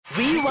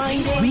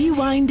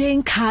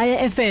Rewinding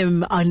Kaya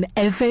FM on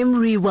FM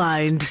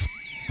Rewind.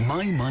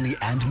 My Money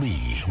and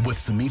Me with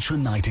Sumitra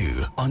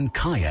Naidu on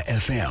Kaya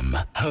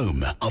FM,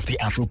 home of the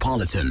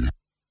Afropolitan.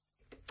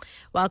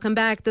 Welcome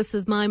back. This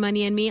is My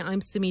Money and Me.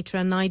 I'm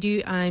Sumitra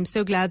Naidu. I'm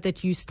so glad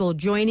that you're still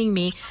joining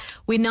me.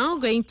 We're now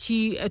going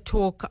to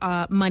talk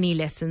money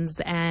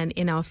lessons. And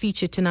in our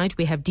feature tonight,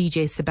 we have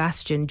DJ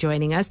Sebastian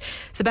joining us.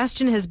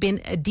 Sebastian has been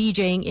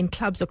DJing in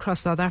clubs across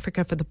South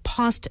Africa for the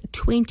past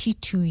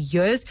 22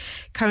 years.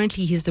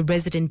 Currently, he's the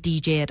resident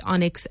DJ at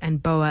Onyx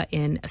and Boa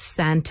in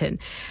Sandton.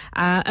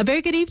 A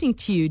very good evening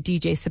to you,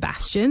 DJ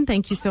Sebastian.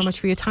 Thank you so much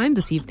for your time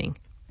this evening.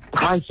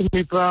 Hi,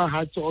 Sumitra.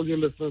 Hi to all your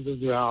listeners as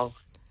well.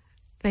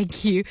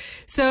 Thank you.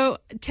 So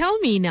tell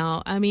me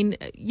now, I mean,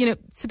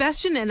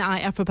 Sebastian and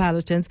I,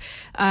 Afropolitans,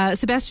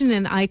 Sebastian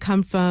and I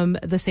come from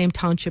the same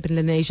township in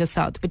Lenasia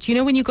South. But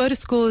when you go to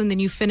school and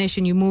then you finish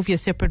and you move your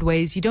separate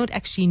ways, you don't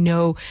actually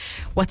know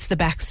what's the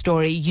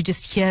backstory. You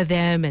just hear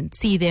them and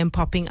see them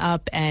popping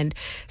up. And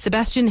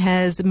Sebastian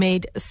has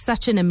made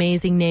such an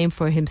amazing name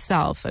for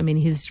himself. I mean,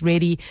 he's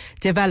really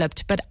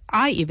developed. But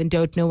I even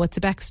don't know what's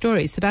the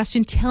backstory.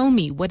 Sebastian, tell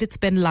me what it's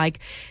been like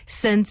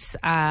since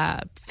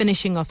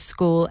finishing off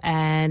school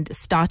and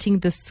starting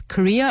this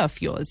career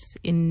of yours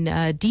in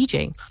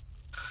DJing.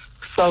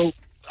 So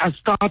I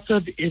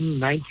started in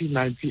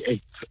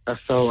 1998.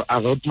 So I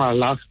wrote my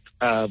last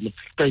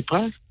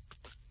paper,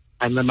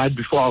 and the night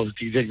before I was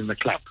DJing in the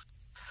club.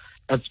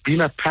 It's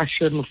been a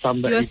passion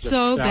from the age You're of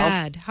so 12.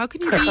 bad. How can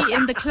you be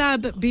in the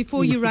club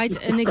before you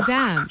write an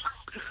exam?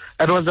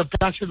 It was a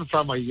passion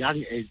from a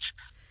young age.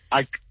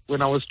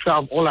 When I was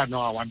 12, all I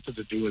know I wanted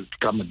to do was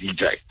become a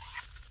DJ.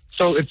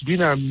 So it's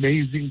been an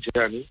amazing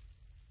journey.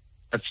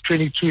 It's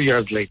 22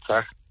 years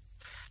later.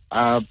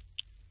 A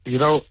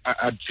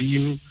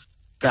dream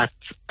that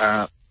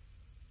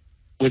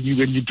when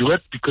you do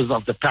it because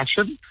of the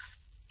passion,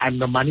 and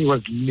the money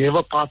was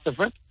never part of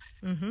it,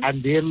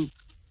 and then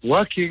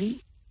working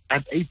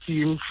at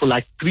 18 for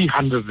like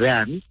 300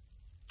 rand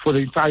for the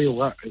entire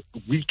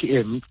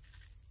weekend,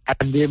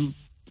 and then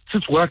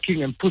just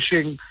working and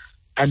pushing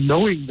and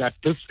knowing that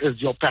this is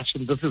your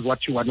passion, this is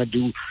what you want to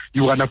do,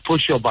 you want to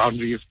push your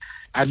boundaries.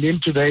 And then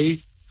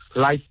today,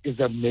 life is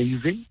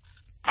amazing.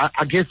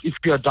 I guess if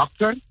you're a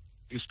doctor,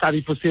 you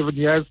study for 7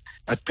 years,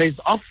 it pays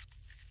off.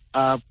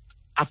 I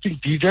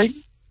think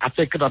DJing, I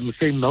take it on the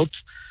same note.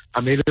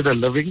 I made it a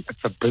living. It's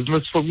a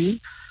business for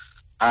me.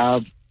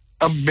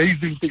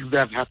 Amazing things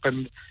that have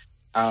happened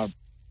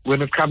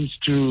when it comes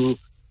to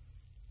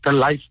the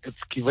life it's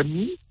given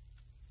me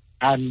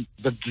and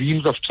the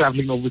dreams of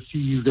traveling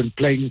overseas and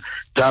playing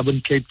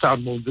Durban, Cape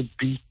Town,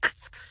 Mozambique,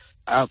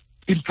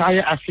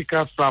 entire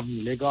Africa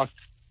from Lagos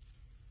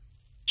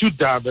to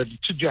Durban,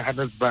 to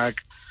Johannesburg.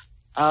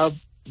 From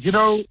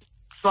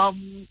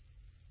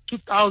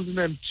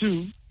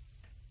 2002,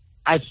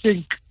 I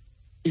think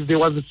if there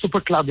was a super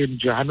club in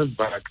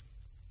Johannesburg,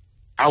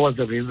 I was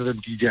a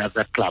resident DJ at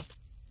that club.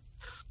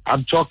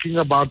 I'm talking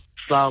about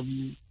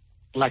from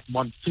like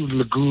Monsoon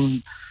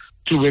Lagoon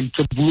to when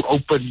Taboo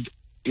opened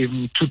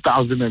in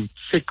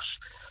 2006.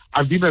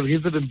 I've been a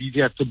resident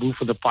DJ at Taboo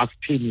for the past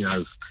 10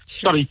 years.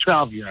 Sure.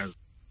 12 years.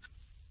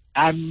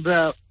 And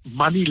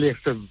money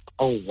lessons.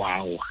 Oh,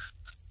 wow.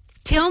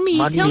 Tell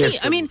me.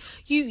 I mean,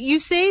 you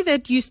say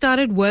that you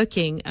started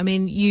working. I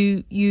mean,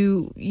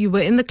 you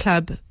were in the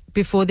club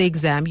before the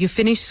exam. You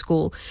finished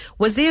school.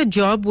 Was there a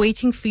job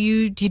waiting for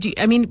you?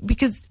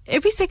 Because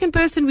every second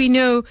person we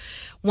know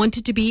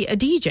wanted to be a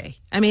DJ.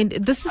 I mean,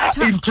 this is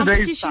tough.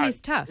 Competition is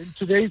tough. In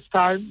today's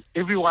time,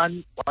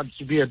 everyone wants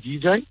to be a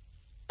DJ.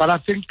 But I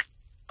think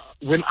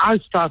when I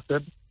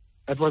started,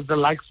 it was the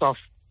likes of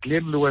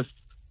Glenn Lewis,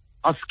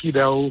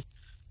 Oskido.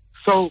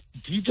 So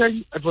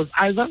DJing, it was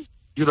either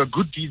you're a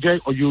good DJ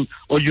or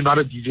you're not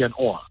a DJ at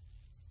all.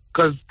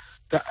 Because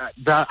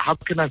how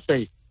can I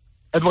say?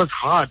 It was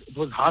hard. It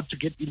was hard to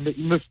get in the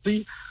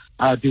industry.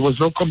 There was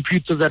no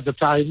computers at the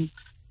time.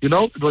 It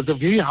was a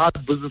very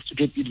hard business to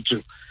get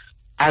into.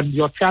 And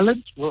your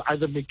talent will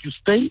either make you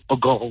stay or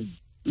go home,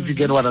 if you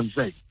get what I'm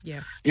saying.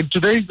 Yeah. In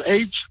today's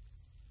age,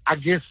 I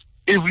guess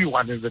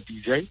everyone is a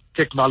DJ.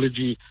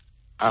 Technology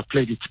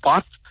played its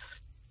part.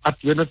 But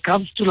when it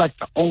comes to like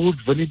the old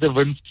Vinnie Da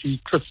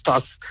Vinci,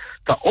 Christos,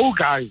 the old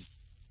guys,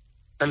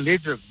 the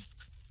legends,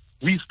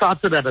 we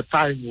started at a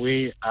time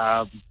where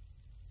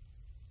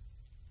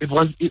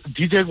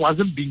DJing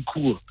wasn't being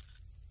cool.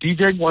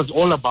 DJing was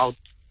all about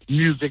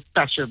music,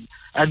 passion,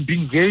 and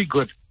being very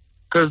good.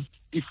 Because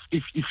if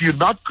you're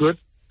not good,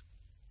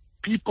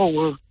 people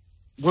will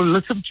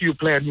listen to you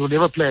play and you'll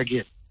never play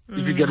again.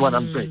 If you get what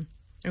I'm saying.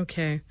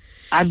 Okay.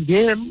 And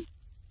then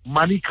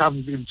money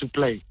comes into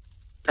play.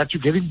 That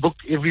you're getting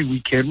booked every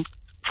weekend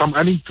from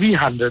earning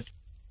 300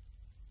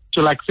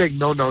 to like saying,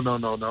 no.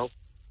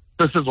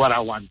 This is what I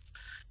want.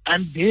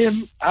 And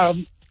then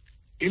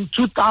in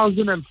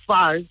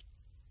 2005,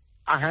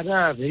 I had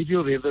a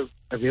radio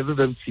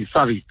residency,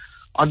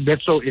 on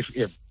Metro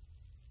FM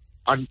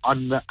on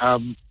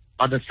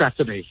a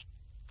Saturday.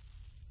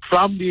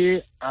 From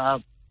there,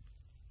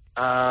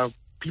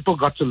 people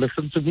got to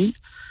listen to me.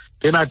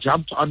 Then I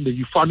jumped on the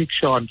Euphonic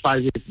show on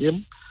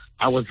 5FM.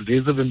 I was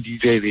resident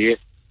DJ there.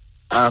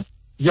 I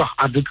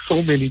did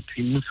so many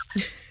things.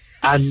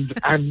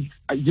 and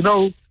you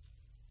know,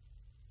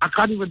 I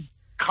can't even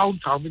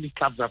count how many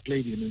clubs I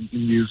played in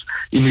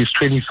these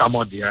 20 some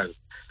odd years.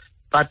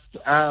 But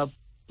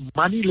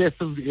money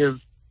lessons is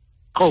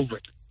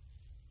COVID.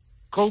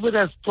 COVID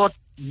has taught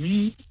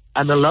me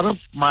and a lot of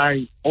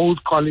my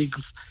old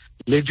colleagues,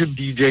 legend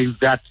DJs,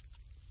 that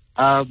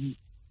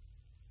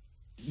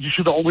you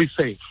should always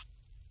save.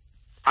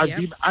 I've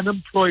been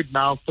unemployed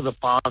now for the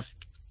past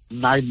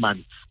 9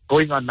 months,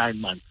 going on 9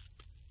 months.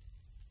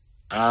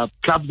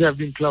 Clubs have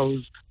been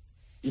closed.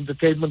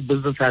 Entertainment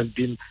business has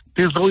been,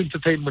 there's no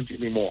entertainment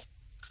anymore.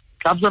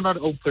 Clubs are not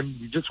open.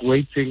 We're just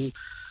waiting.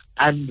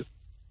 And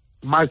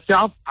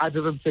myself, I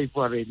didn't save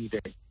for a rainy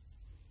day.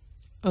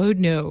 Oh,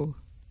 no.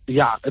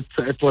 Yeah,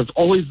 it was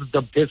always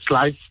the best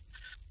life.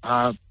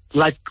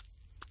 Like,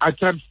 I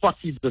turned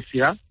 40 this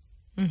year.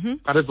 Mm-hmm.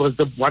 But it was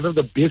one of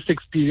the best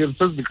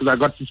experiences because I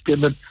got to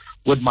spend it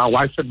with my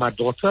wife and my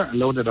daughter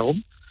alone at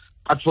home.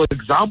 But for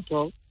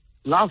example,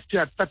 last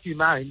year at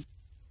 39,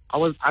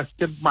 I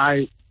spent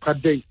my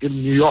birthday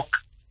in New York,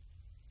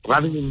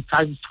 running in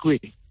Times Square,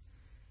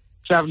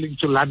 traveling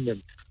to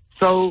London.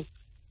 So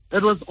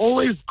it was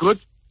always good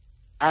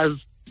as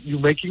you're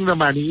making the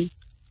money,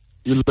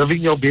 you're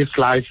living your best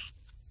life,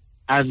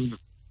 and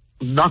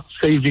not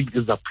saving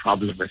is a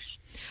problem.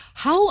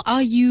 How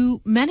are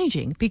you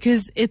managing?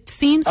 Because it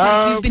seems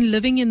like you've been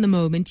living in the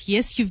moment.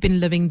 Yes, you've been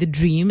living the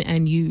dream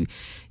and you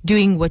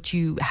doing what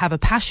you have a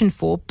passion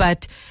for,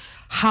 but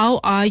how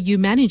are you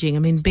managing? I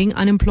mean, being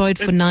unemployed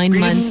for 9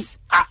 months.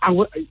 As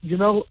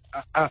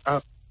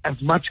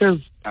much as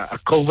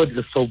COVID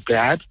is so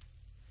bad,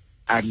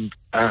 and,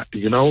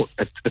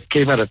 it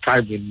came at a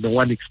time when no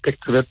one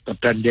expected it, the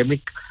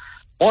pandemic,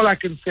 all I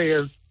can say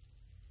is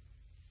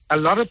a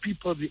lot of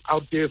people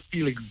out there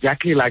feel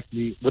exactly like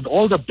me. With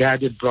all the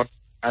bad, it brought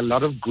a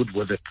lot of good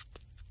with it.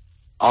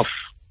 For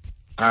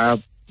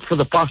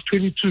the past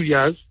 22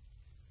 years,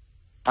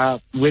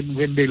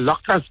 when they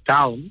locked us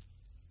down,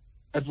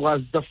 it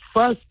was the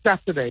first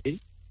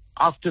Saturday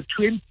after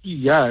 20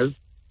 years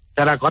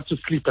that I got to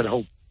sleep at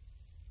home.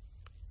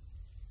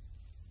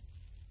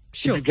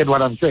 Sure. If you get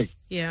what I'm saying.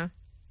 Yeah.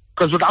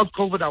 Because without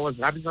COVID, I was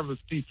running on the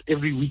streets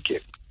every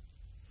weekend.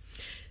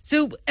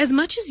 So as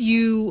much as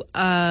you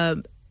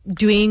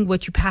doing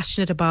what you're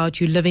passionate about,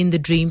 you're living the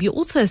dream, you're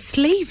also a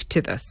slave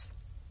to this.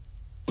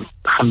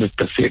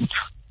 100%.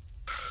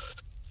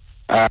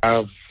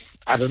 I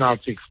don't know how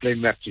to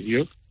explain that to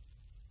you.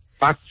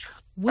 But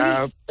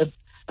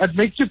it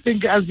makes you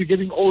think as you're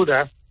getting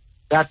older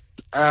that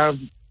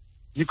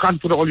you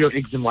can't put all your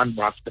eggs in one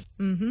basket.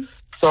 Mm-hmm.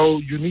 So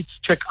you need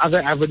to check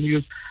other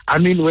avenues. I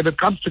mean, when it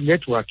comes to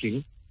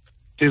networking,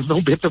 there's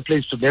no better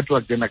place to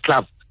network than a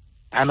club.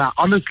 And I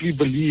honestly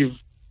believe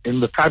in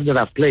the time that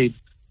I've played,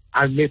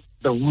 I met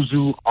the who's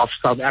who of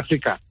South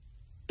Africa.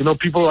 You know,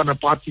 people want to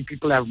party,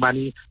 people have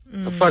money.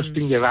 The first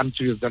thing they run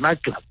to is the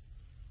nightclub.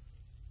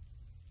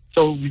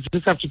 So we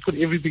just have to put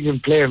everything in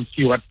play and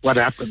see what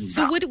happens.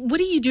 So what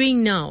are you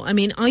doing now? I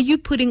mean, are you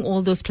putting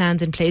all those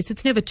plans in place?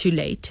 It's never too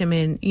late. I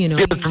mean,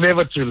 It's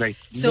never too late.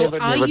 So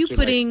never you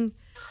putting... Late.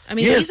 I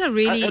mean, yes, these are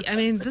really... I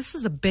mean, this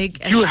is a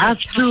big... You have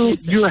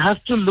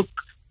to look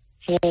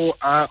for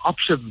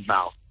options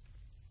now.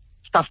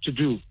 Stuff to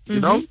do, you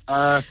know?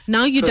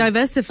 Now you're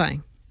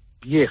diversifying.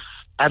 Yes,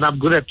 and I'm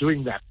good at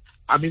doing that.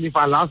 I mean, if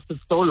I lasted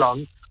so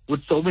long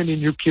with so many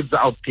new kids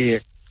out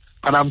there,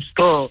 and I'm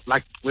still,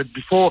 like,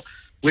 before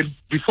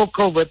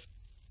COVID,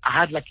 I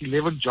had like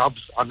 11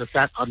 jobs on a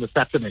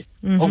Saturday,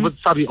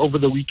 over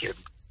the weekend.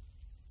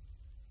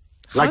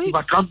 Like, if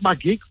I count my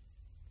gigs,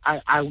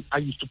 I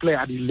used to play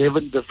at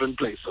 11 different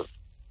places.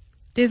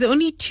 There's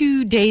only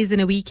 2 days in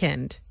a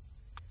weekend.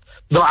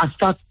 No, I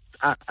start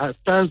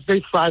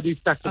Thursday,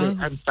 Friday,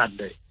 Saturday, and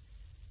Sunday.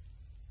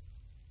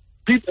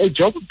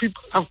 Joburg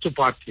people have to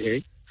party.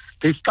 Eh?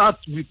 They start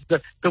with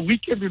the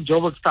weekend in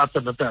Joburg starts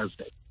on a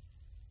Thursday.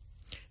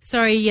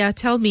 Sorry, yeah,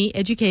 tell me,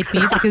 educate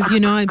me, because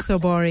I'm so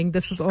boring.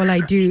 This is all I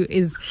do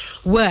is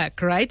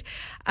work, right?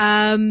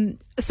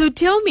 So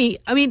tell me,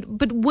 I mean,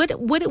 but what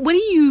are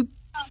you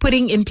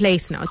putting in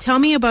place now? Tell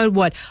me about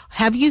what.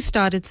 Have you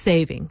started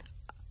saving?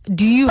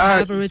 Do you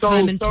have a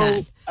retirement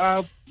plan?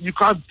 You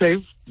can't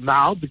save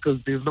now because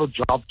there's no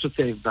job to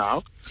save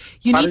now.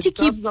 You need to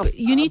keep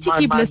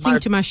listening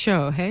to my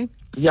show, hey?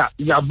 Yeah.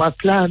 My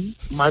plan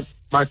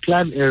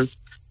is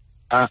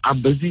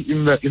I'm busy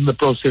in the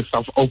process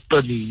of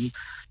opening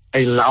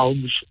a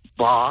lounge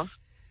bar,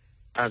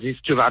 a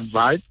restaurant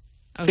vibe,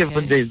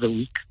 7 days a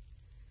week.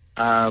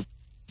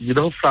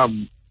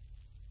 From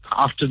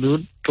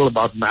afternoon till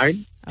about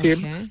 9,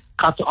 10,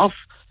 cut off.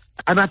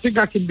 And I think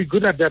I can be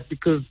good at that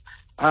because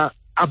I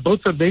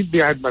built a name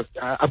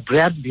a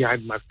brand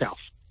behind myself.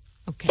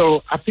 Okay.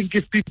 So I think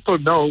if people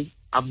know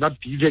I'm not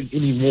DJing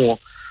anymore,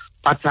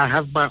 but I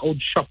have my own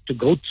shop to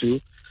go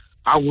to,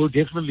 I will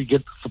definitely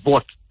get the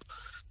support.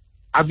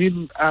 I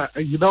mean,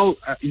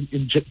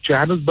 in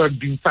Johannesburg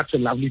being such a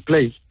lovely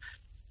place,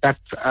 that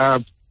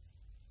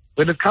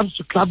when it comes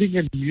to clubbing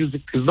and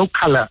music, there's no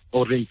color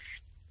or race.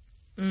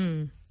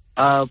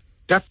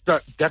 That's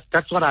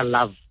what I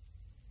love.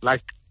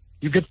 Like,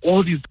 you get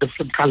all these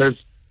different colors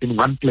in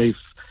one place.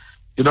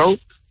 You know,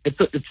 it's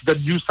the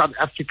new South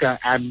Africa,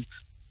 and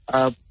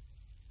I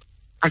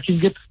can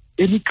get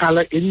any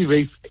color, any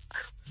race,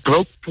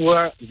 broke,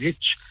 poor,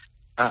 rich.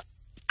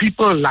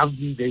 People love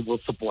me, they will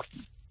support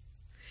me.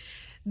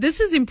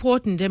 This is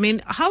important. I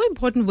mean, how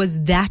important was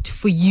that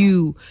for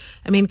you?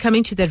 I mean,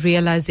 coming to that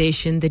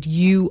realization that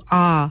you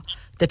are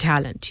the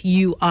talent,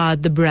 you are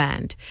the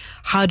brand.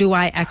 How do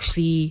I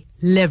actually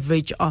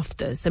leverage off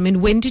this? I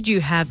mean, when did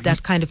you have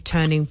that kind of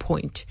turning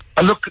point?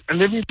 Look,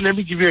 let me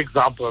give you an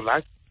example,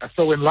 right?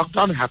 So when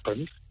lockdown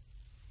happened,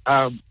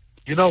 I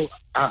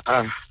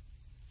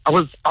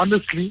was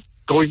honestly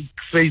going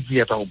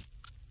crazy at home.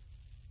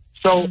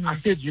 So I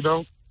said,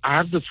 I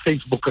have this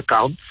Facebook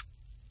account.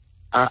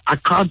 I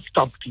can't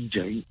stop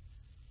DJing.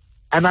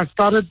 And I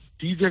started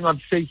DJing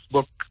on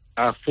Facebook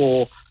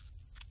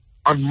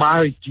on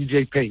my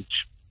DJ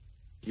page.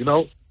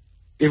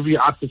 Every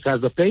artist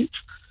has a page.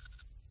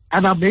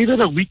 And I made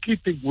it a weekly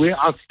thing where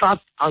I'll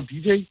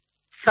DJ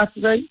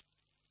Saturday,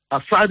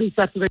 Friday,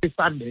 Saturday,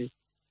 Sunday.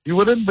 You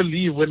wouldn't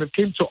believe when it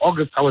came to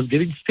August, I was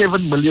getting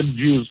 7 million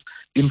views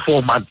in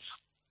 4 months.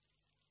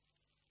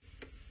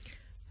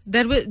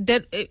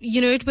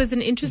 It was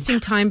an interesting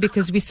time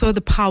because we saw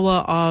the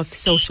power of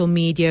social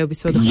media, we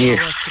saw the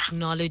power of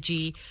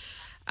technology,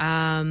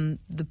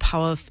 the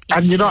power of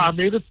internet. And I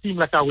made it seem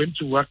like I went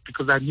to work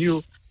because I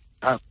knew,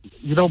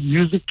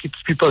 music keeps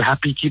people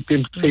happy, keep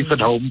them safe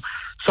at home.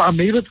 So I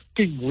made it a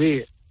thing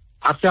where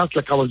I felt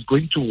like I was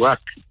going to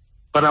work,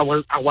 but I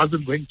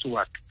wasn't going to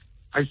work.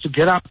 I used to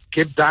get up,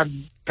 get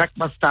done, pack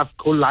my stuff,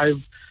 go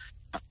live,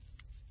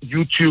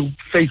 YouTube,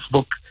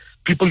 Facebook.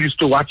 People used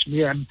to watch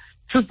me, and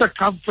just the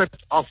comfort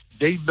of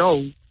they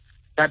know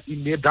that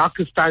in their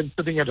darkest time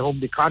sitting at home,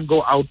 they can't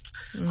go out.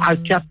 I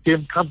kept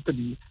them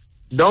company.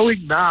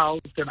 Knowing now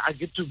that I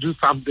get to do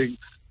something,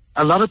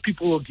 a lot of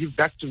people will give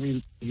back to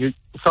me.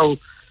 So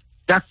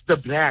that's the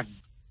brand.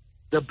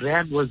 The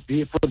brand was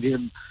there for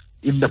them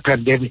in the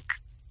pandemic.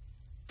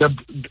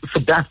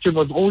 Sebastian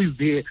was always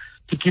there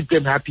to keep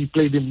them happy,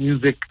 play their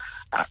music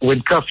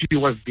when curfew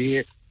was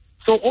there.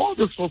 So all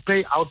this will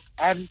pay out,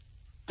 and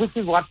this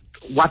is what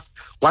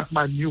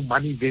my new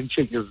money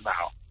venture is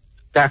now.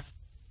 That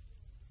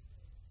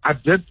I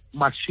did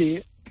my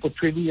share for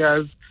 20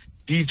 years,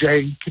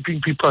 DJing, keeping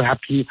people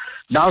happy.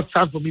 Now it's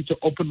time for me to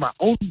open my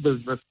own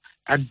business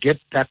and get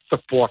that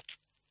support.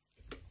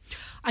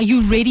 Are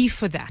you ready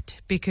for that?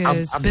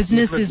 Because I'm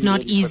business is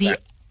not easy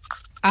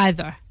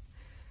either.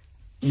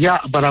 Yeah,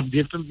 but I'm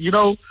different.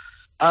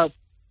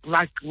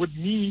 Like with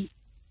me,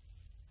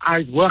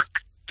 I work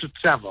to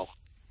travel.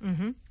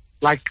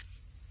 Like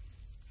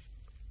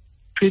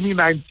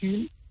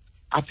 2019,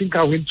 I think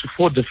I went to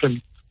 4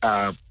 different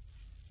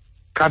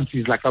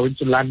countries. Like I went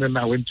to London,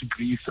 I went to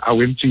Greece, I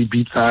went to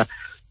Ibiza.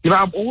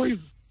 I'm always...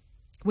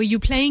 Were you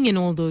playing in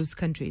all those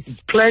countries?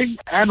 Playing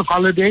and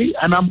holiday,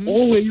 and I'm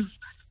always,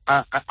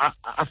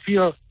 I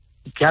feel,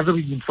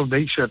 gathering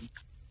information.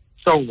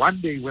 So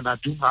one day when I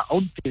do my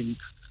own thing,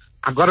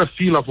 I got a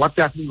feel of what's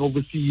happening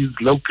overseas,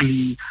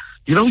 locally.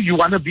 You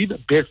want to be the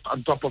best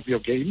on top of your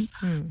game.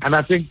 And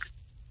I think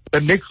the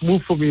next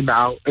move for me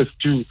now is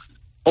to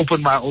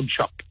open my own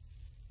shop.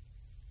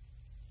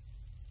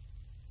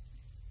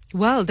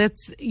 Well,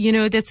 that's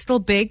still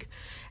big,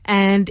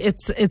 and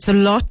it's a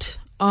lot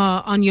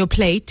on your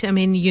plate. I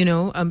mean,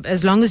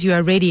 as long as you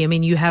are ready, I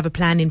mean, you have a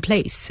plan in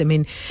place. I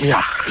mean,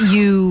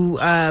 you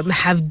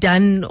have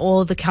done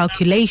all the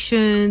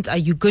calculations. Are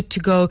you good to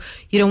go?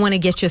 You don't want to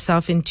get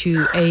yourself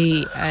into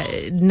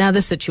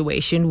another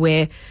situation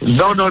where...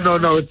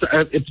 No.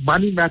 It's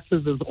Money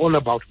Matters is all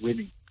about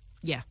winning.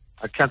 Yeah.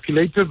 A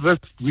calculated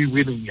risk, we're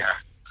winning, yeah.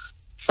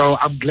 So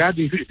I'm glad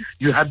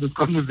you had this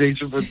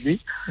conversation with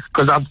me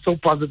because I'm so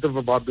positive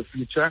about the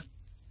future,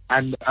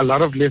 and a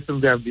lot of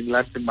lessons have been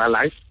learned in my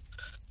life.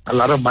 A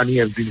lot of money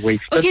has been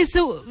wasted. Okay,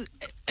 so,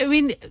 I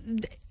mean,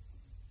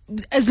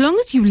 as long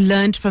as you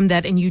learned from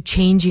that and you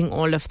changing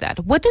all of that,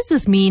 what does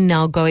this mean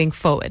now going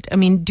forward? I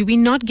mean, do we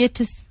not get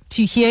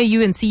to hear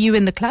you and see you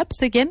in the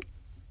clubs again?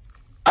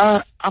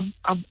 How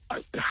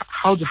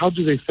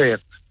do they say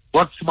it?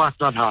 Work smart,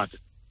 not hard.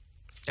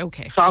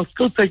 Okay. So I'll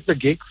still take the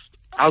gigs.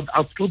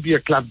 I'll still be a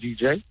club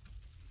DJ,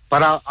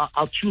 but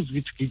I'll choose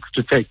which gigs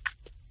to take.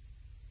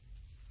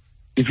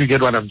 If you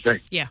get what I'm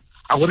saying. Yeah.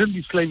 I wouldn't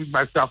be slaving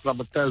myself from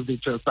a Thursday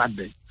to a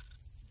Sunday.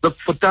 Look,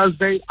 for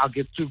Thursday, I'll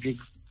get 2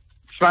 gigs.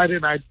 Friday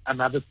night,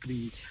 another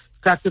 3.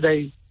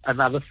 Saturday,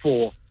 another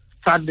 4.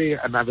 Sunday,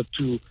 another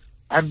 2.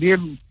 And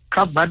then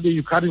come Monday,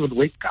 you can't even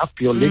wake up.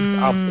 Your legs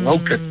are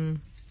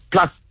broken.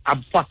 Plus,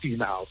 I'm 40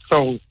 now,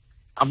 so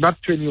I'm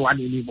not 21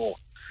 anymore.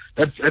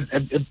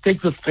 It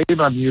takes a strain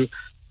on you.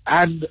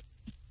 And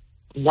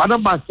one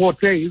of my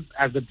fortes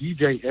as a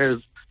DJ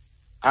is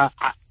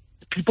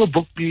people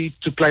book me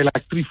to play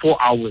like 3-4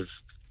 hours.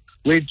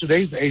 Where in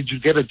today's age, you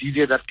get a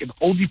DJ that can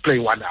only play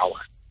 1 hour.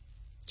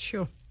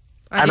 Sure.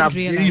 And I'm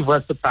very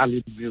versatile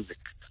in music.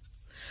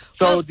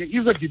 So there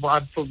is a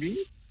demand for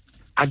me.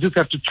 I just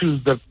have to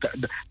choose the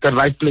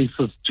right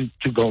places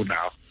to go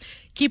now.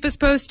 Keep us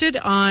posted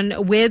on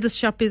where the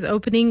shop is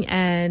opening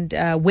and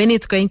when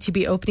it's going to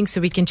be opening so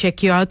we can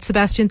check you out.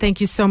 Sebastian,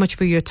 thank you so much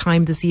for your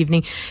time this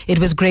evening. It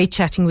was great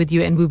chatting with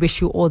you, and we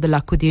wish you all the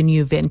luck with your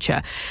new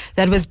venture.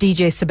 That was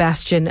DJ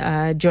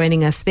Sebastian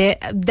joining us there.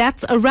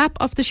 That's a wrap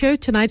of the show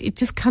tonight. It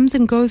just comes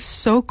and goes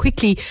so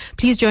quickly.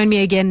 Please join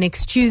me again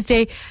next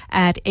Tuesday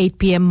at 8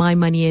 p.m. My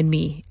Money and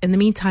Me. In the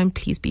meantime,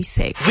 please be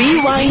safe.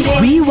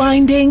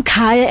 Rewinding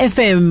Kaya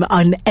FM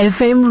on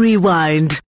FM Rewind.